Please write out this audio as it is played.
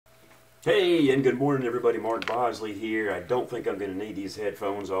Hey, and good morning, everybody. Mark Bosley here. I don't think I'm going to need these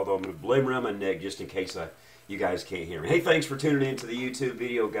headphones, although I'm going to blame them around my neck just in case you guys can't hear me. Hey, thanks for tuning in to the YouTube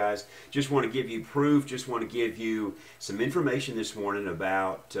video, guys. Just want to give you proof. Just want to give you some information this morning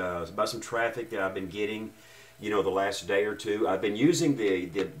about some traffic that I've been getting, the last day or two. I've been using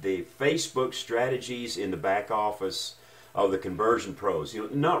the Facebook strategies in the back office of the conversion pros.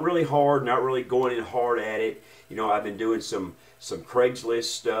 Not really hard, not really going in hard at it. I've been doing some Craigslist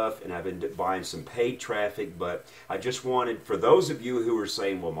stuff, and I've been buying some paid traffic, but I just wanted, for those of you who are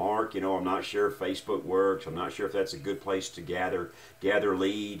saying, well, Mark, I'm not sure if Facebook works, I'm not sure if that's a good place to gather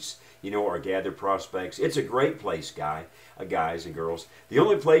leads, or gather prospects. It's a great place, guys and girls. The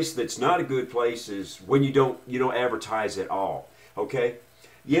only place that's not a good place is when you don't advertise at all, okay?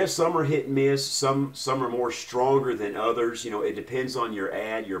 Yes, some are hit and miss. Some are more stronger than others. It depends on your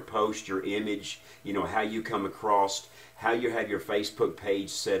ad, your post, your image, how you come across, how you have your Facebook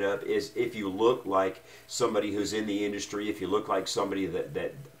page set up. Is if you look like somebody who's in the industry, if you look like somebody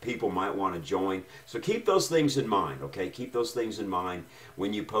that people might want to join. So keep those things in mind, okay? Keep those things in mind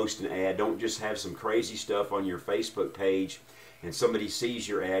when you post an ad. Don't just have some crazy stuff on your Facebook page and somebody sees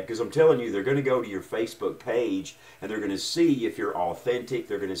your ad, because I'm telling you, they're going to go to your Facebook page and they're going to see if you're authentic.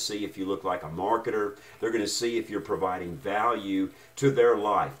 They're going to see if you look like a marketer. They're going to see if you're providing value to their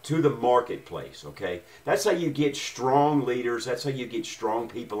life, to the marketplace, okay? That's how you get strong leaders. That's how you get strong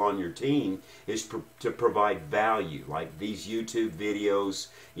people on your team, is to provide value, like these YouTube videos,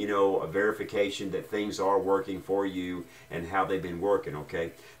 a verification that things are working for you and how they've been working,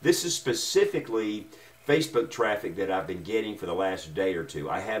 okay? This is specifically Facebook traffic that I've been getting for the last day or two.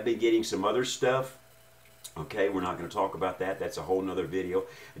 I have been getting some other stuff. Okay, we're not going to talk about that. That's a whole nother video.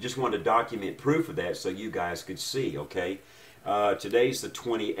 I just wanted to document proof of that so you guys could see, okay? Today's the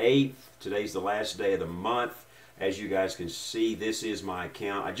 28th. Today's the last day of the month. As you guys can see, this is my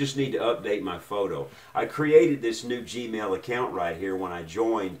account. I just need to update my photo. I created this new Gmail account right here when I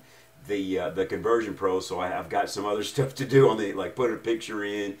joined the Conversion Pro, so I've got some other stuff to do on the, like put a picture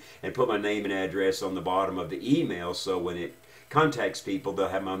in and put my name and address on the bottom of the email, so when it contacts people, they'll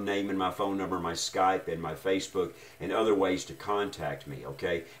have my name and my phone number, my Skype and my Facebook, and other ways to contact me,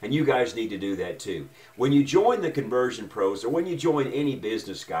 okay? And you guys need to do that too. When you join the Conversion Pros, or when you join any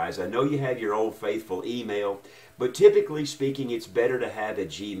business, guys, I know you have your old faithful email, but typically speaking, it's better to have a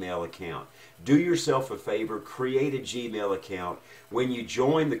Gmail account. Do yourself a favor, create a Gmail account. When you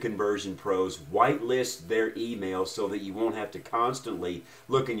join the Conversion Pros, whitelist their email so that you won't have to constantly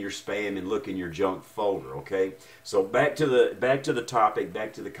look in your spam and look in your junk folder, okay? So back to the topic,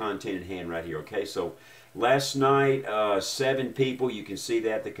 back to the content at hand right here, okay? So last night, 7 people, you can see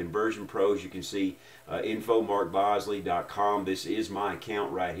that, the Conversion Pros, you can see infomarkbosley.com. This is my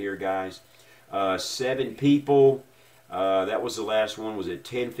account right here, guys. 7 people. That was the last one, was at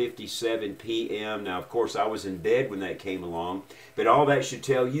 10:57 p.m. Now, of course, I was in bed when that came along, but all that should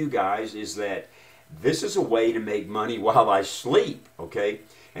tell you guys is that this is a way to make money while I sleep, okay?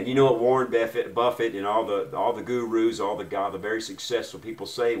 And you know what Warren Buffett and all the gurus, all the very successful people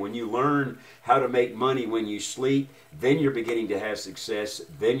say, when you learn how to make money when you sleep, then you're beginning to have success,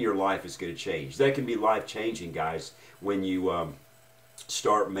 then your life is going to change. That can be life-changing, guys, when you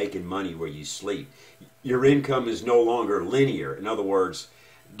start making money where you sleep. Your income is no longer linear. In other words,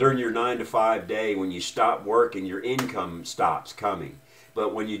 during your 9 to 5 day, when you stop working, your income stops coming.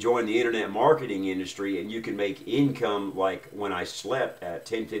 But when you join the internet marketing industry and you can make income like when I slept at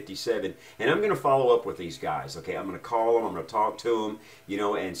 10:57, and I'm going to follow up with these guys, okay? I'm going to call them, I'm going to talk to them,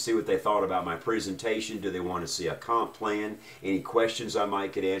 and see what they thought about my presentation. Do they want to see a comp plan? Any questions I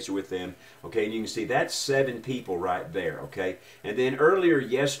might could answer with them, okay? And you can see that's 7 people right there, okay? And then earlier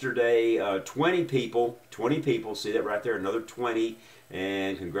yesterday, 20 people, see that right there, another 20.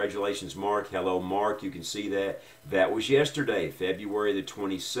 And congratulations, Mark. Hello, Mark. You can see that. That was yesterday, February the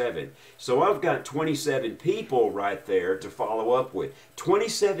 27th. So I've got 27 people right there to follow up with.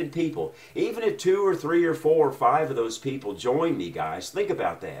 27 people. Even if 2 or 3 or 4 or 5 of those people join me, guys, think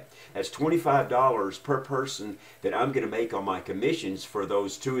about that. That's $25 per person that I'm going to make on my commissions for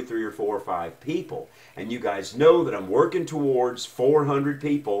those 2 or 3 or 4 or 5 people. And you guys know that I'm working towards 400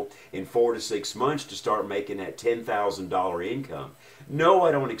 people in 4 to 6 months to start making that $10,000 income. No,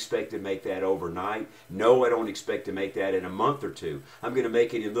 I don't expect to make that overnight. No, I don't expect to make that in a month or 2. I'm going to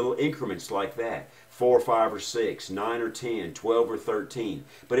make it in little increments like that. 4 or 5 or 6, 9 or 10, 12 or 13.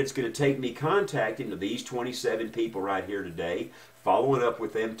 But it's going to take me contacting these 27 people right here today, following up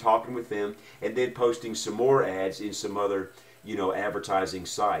with them, talking with them, and then posting some more ads in some other advertising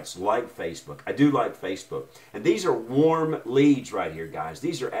sites like Facebook. I do like Facebook. And these are warm leads right here, guys.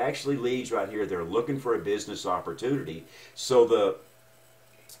 These are actually leads right here. They're looking for a business opportunity. So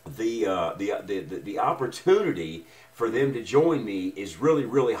the opportunity for them to join me is really,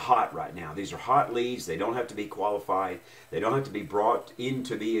 really hot right now. These are hot leads. They don't have to be qualified. They don't have to be brought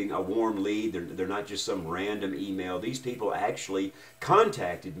into being a warm lead. They're not just some random email. These people actually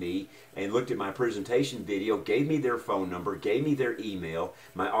contacted me and looked at my presentation video, gave me their phone number, gave me their email.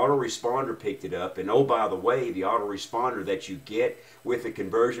 My autoresponder picked it up. And oh, by the way, the autoresponder that you get with the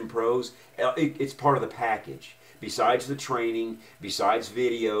Conversion Pros, it's part of the package. Besides the training, besides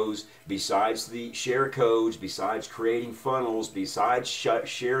videos, besides the share codes, besides creating funnels, besides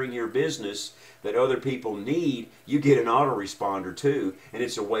sharing your business that other people need, you get an autoresponder too, and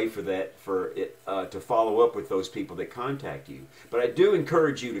it's a way for it to follow up with those people that contact you. But I do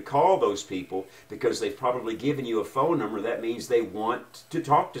encourage you to call those people because they've probably given you a phone number. That means they want to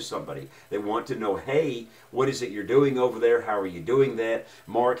talk to somebody. They want to know, hey, what is it you're doing over there? How are you doing that?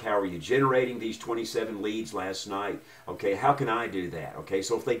 Mark, how are you generating these 27 leads last night? Okay, how can I do that? Okay,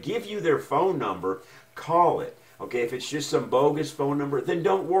 so if they give you their phone number, call it. Okay, if it's just some bogus phone number, then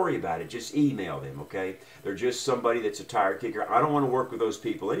don't worry about it. Just email them, okay? They're just somebody that's a tire kicker. I don't want to work with those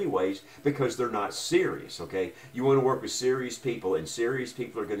people anyways because they're not serious, okay? You want to work with serious people, and serious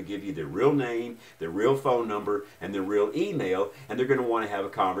people are going to give you their real name, their real phone number, and their real email, and they're going to want to have a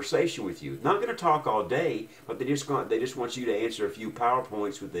conversation with you. Not going to talk all day, but they just want you to answer a few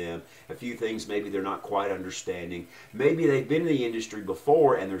PowerPoints with them, a few things maybe they're not quite understanding. Maybe they've been in the industry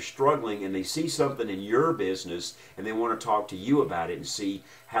before and they're struggling and they see something in your business and they want to talk to you about it and see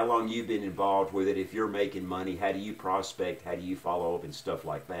how long you've been involved with it, if you're making money, how do you prospect, how do you follow up, and stuff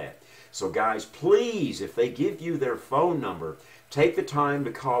like that. So guys, please, if they give you their phone number, take the time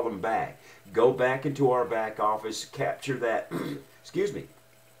to call them back. Go back into our back office, capture that, excuse me,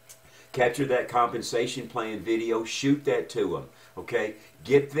 capture that compensation plan video, shoot that to them, okay?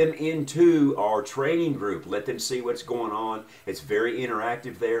 Get them into our training group. Let them see what's going on. It's very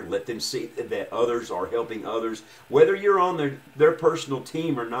interactive there. Let them see that others are helping others. Whether you're on their personal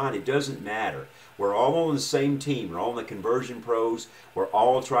team or not, it doesn't matter. We're all on the same team. We're all in the Conversion Pros. We're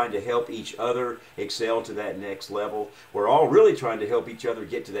all trying to help each other excel to that next level. We're all really trying to help each other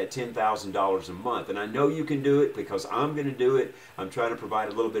get to that $10,000 a month. And I know you can do it because I'm going to do it. I'm trying to provide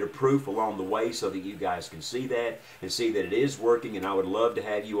a little bit of proof along the way so that you guys can see that and see that it is working. And I would love to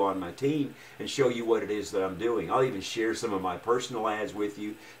have you on my team and show you what it is that I'm doing. I'll even share some of my personal ads with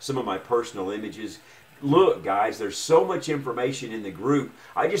you, some of my personal images. Look, guys, there's so much information in the group.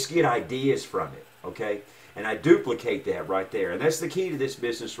 I just get ideas from it, okay? And I duplicate that right there. And that's the key to this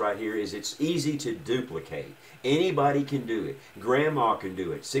business right here is it's easy to duplicate. Anybody can do it. Grandma can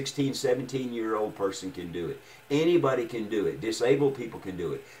do it. 16, 17-year-old person can do it. Anybody can do it. Disabled people can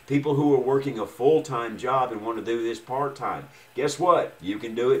do it. People who are working a full-time job and want to do this part-time. Guess what? You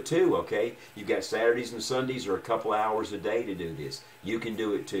can do it too, okay? You've got Saturdays and Sundays or a couple hours a day to do this. You can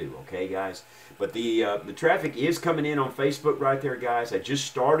do it too, okay, guys? But the traffic is coming in on Facebook right there, guys. I just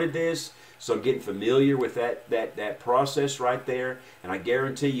started this, so I'm getting familiar with that process right there. And I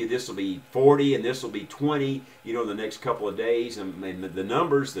guarantee you this will be 40 and this will be 20, you know, the next couple of days. And the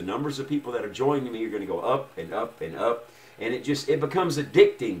numbers of people that are joining me are going to go up and up and up. And it becomes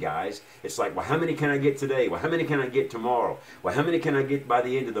addicting, guys. It's like, well, how many can I get today? Well, how many can I get tomorrow? Well, how many can I get by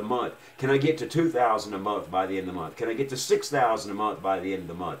the end of the month? Can I get to 2,000 a month by the end of the month? Can I get to 6,000 a month by the end of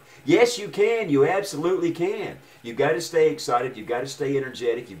the month? Yes, you can. You absolutely can. You've got to stay excited. You've got to stay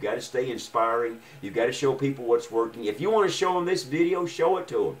energetic. You've got to stay inspiring. You've got to show people what's working. If you want to show them this video, show it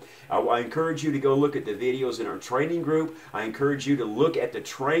to them. I encourage you to go look at the videos in our training group. I encourage you to look at the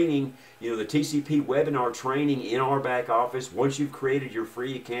training, you know, the TCP webinar training in our back office. Once you've created your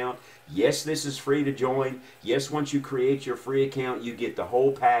free account, yes, this is free to join. Yes, once you create your free account, you get the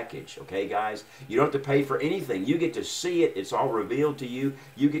whole package. Okay, guys? You don't have to pay for anything. You get to see it. It's all revealed to you.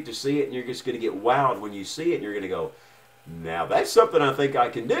 You get to see it, and you're just going to get wowed when you see it, and you're going to go, now that's something I think I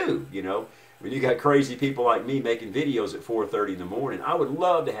can do, you know. When you got crazy people like me making videos at 4:30 in the morning, I would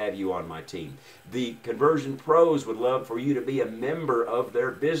love to have you on my team. The Conversion Pros would love for you to be a member of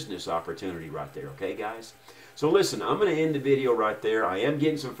their business opportunity right there, okay, guys? So listen, I'm going to end the video right there. I am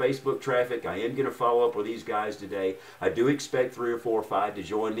getting some Facebook traffic. I am going to follow up with these guys today. I do expect 3 or 4 or 5 to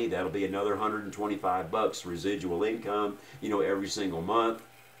join me. That'll be another $125 residual income, you know, every single month.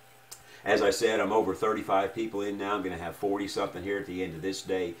 As I said, I'm over 35 people in now. I'm going to have 40-something here at the end of this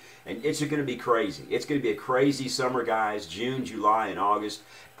day. And it's going to be crazy. It's going to be a crazy summer, guys. June, July, and August.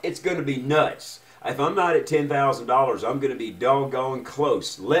 It's going to be nuts. If I'm not at $10,000, I'm going to be doggone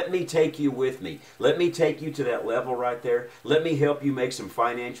close. Let me take you with me. Let me take you to that level right there. Let me help you make some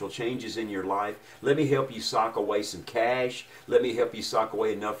financial changes in your life. Let me help you sock away some cash. Let me help you sock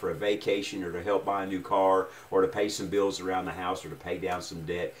away enough for a vacation or to help buy a new car or to pay some bills around the house or to pay down some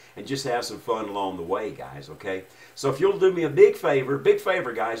debt and just have some fun along the way, guys, okay? So if you'll do me a big favor,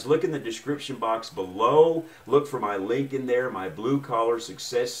 guys, look in the description box below. Look for my link in there, my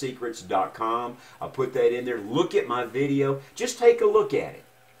bluecollarsuccesssecrets.com. I'll put that in there. Look at my video. Just take a look at it.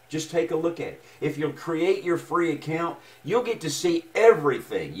 Just take a look at it. If you'll create your free account, you'll get to see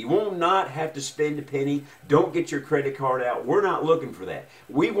everything. You will not have to spend a penny. Don't get your credit card out. We're not looking for that.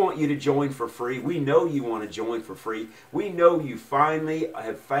 We want you to join for free. We know you want to join for free. We know you finally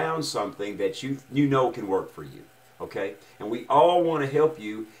have found something that you know can work for you. Okay? And we all want to help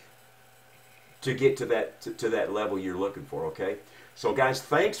you to get to that level you're looking for, okay? So guys,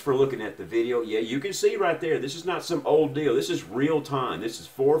 thanks for looking at the video. Yeah, you can see right there, this is not some old deal. This is real time. This is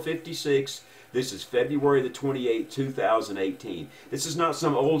 4:56. This is February the 28th, 2018. This is not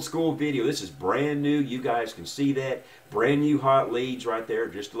some old school video. This is brand new. You guys can see that. Brand new hot leads right there,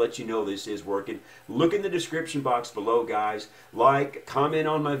 just to let you know this is working. Look in the description box below, guys. Like, comment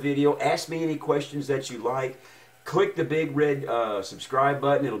on my video. Ask me any questions that you like. Click the big red subscribe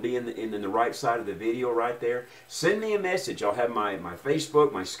button. It'll be in the right side of the video right there. Send me a message. I'll have my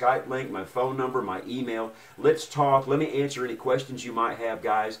Facebook, my Skype link, my phone number, my email. Let's talk. Let me answer any questions you might have,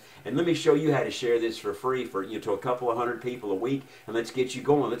 guys. And let me show you how to share this for free to a couple of hundred people a week. And let's get you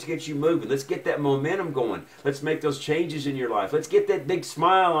going. Let's get you moving. Let's get that momentum going. Let's make those changes in your life. Let's get that big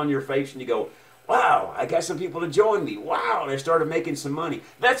smile on your face and you go, wow, I got some people to join me. Wow, they started making some money.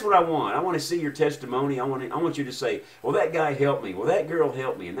 That's what I want. I want to see your testimony. I want you to say, well, that guy helped me. Well, that girl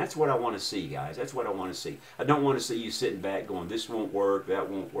helped me. And that's what I want to see, guys. That's what I want to see. I don't want to see you sitting back going, this won't work, that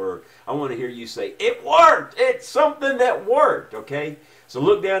won't work. I want to hear you say, it worked. It's something that worked, okay? So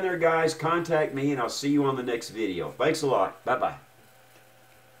look down there, guys. Contact me, and I'll see you on the next video. Thanks a lot. Bye-bye.